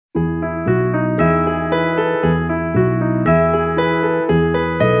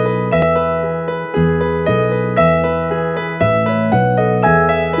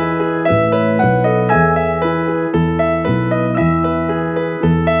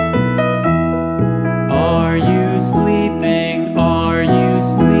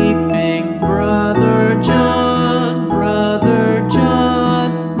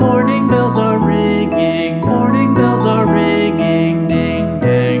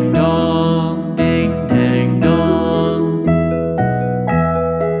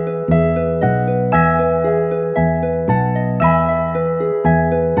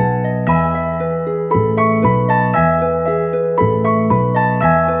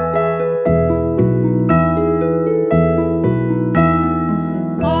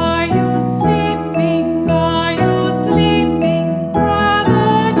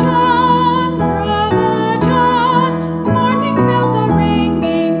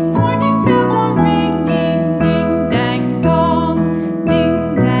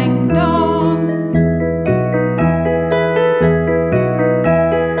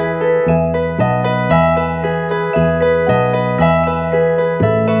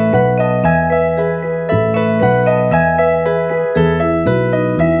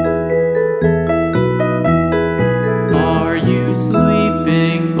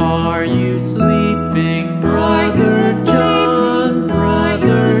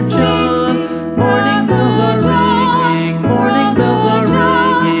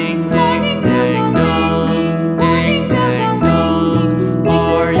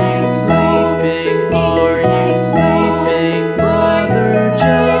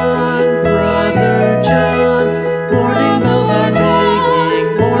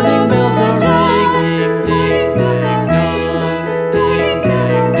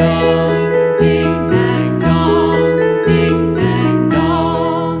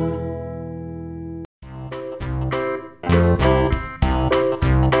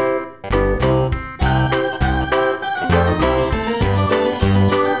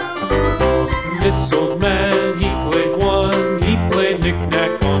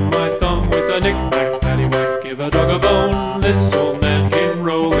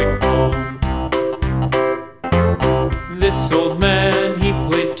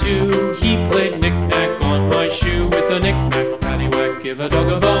dog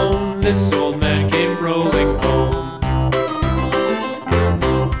a bone. This old man came rolling home.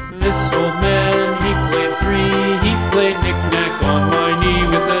 This old man, he played three. He played knick-knack on my knee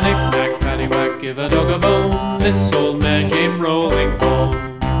with a knick-knack, paddywhack, give a dog a bone. This old man came rolling home.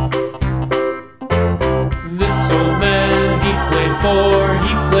 This old man, he played four.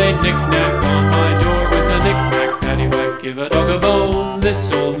 He played knick-knack on my door with a knick-knack, paddywhack, give a dog a bone.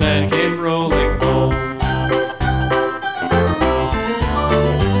 This old man came rolling home.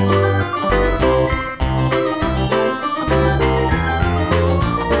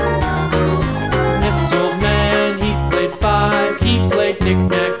 This old man, he played five. He played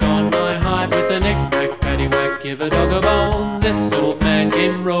knick-knack on my hive with a knick-knack, paddywhack, give a dog a bone. This old man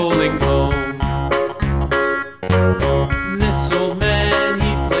came rolling home. This old man,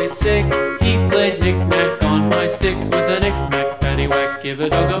 he played six. He played knick-knack on my sticks with a knick-knack, paddywhack, give a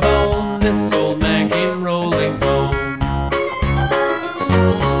dog a bone. This old man came rolling home.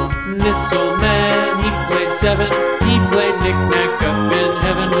 This old man, he played seven. He played knick-knack up in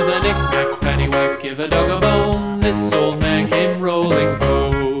heaven with a knick-knack, paddywhack, give a dog a bone. This old man came rolling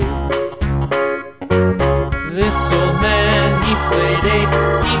home. This old man, he played eight.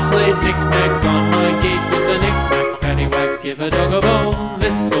 He played knick-knack on my gate with a knick-knack, paddywhack, give a dog a bone.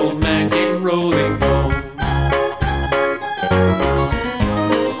 This old man came rolling home.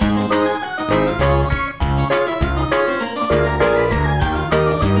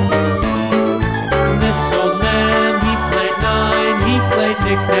 This old man, he played nine. He played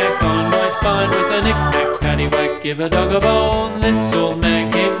knick-knack on my spine with a knick-knack, paddywhack, give a dog a bone. This old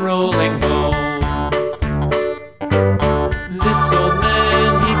man came rolling home. This old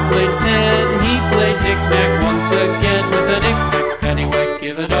man, he played ten. He played knick-knack once again with a knick-knack, paddywhack,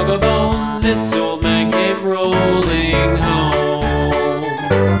 give a dog a bone. This old man came rolling home.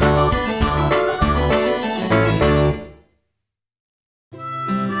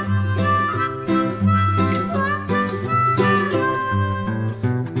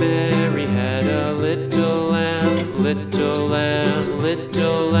 Mary had a little lamb, little lamb,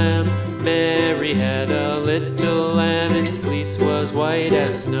 little lamb. Mary had a little lamb, its fleece was white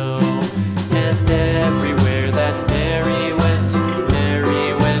as snow. And everywhere that Mary went,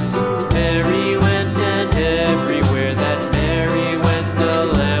 Mary went, Mary went. And everywhere that Mary went, the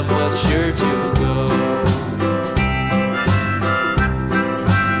lamb was sure to go.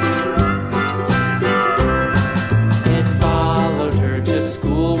 It followed her to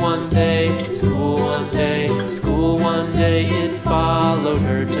school one day, school one day, school one day. It followed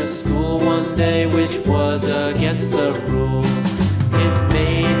her to school one day, which was against the rules. It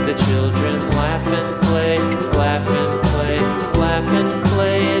made the children laugh and play, laugh and play, laugh and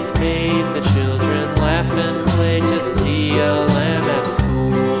play. It made the children laugh and play to see a lamb at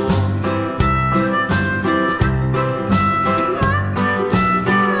school.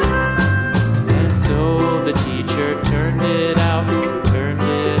 And so the teacher turned it out, turned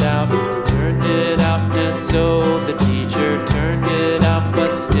it out, turned it out. And so the teacher turned it out,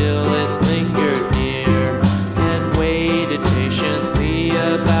 but still it lingered near and waited patiently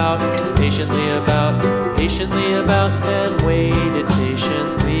about, patiently about, patiently about, and waited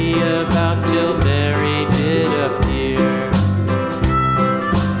patiently about till Mary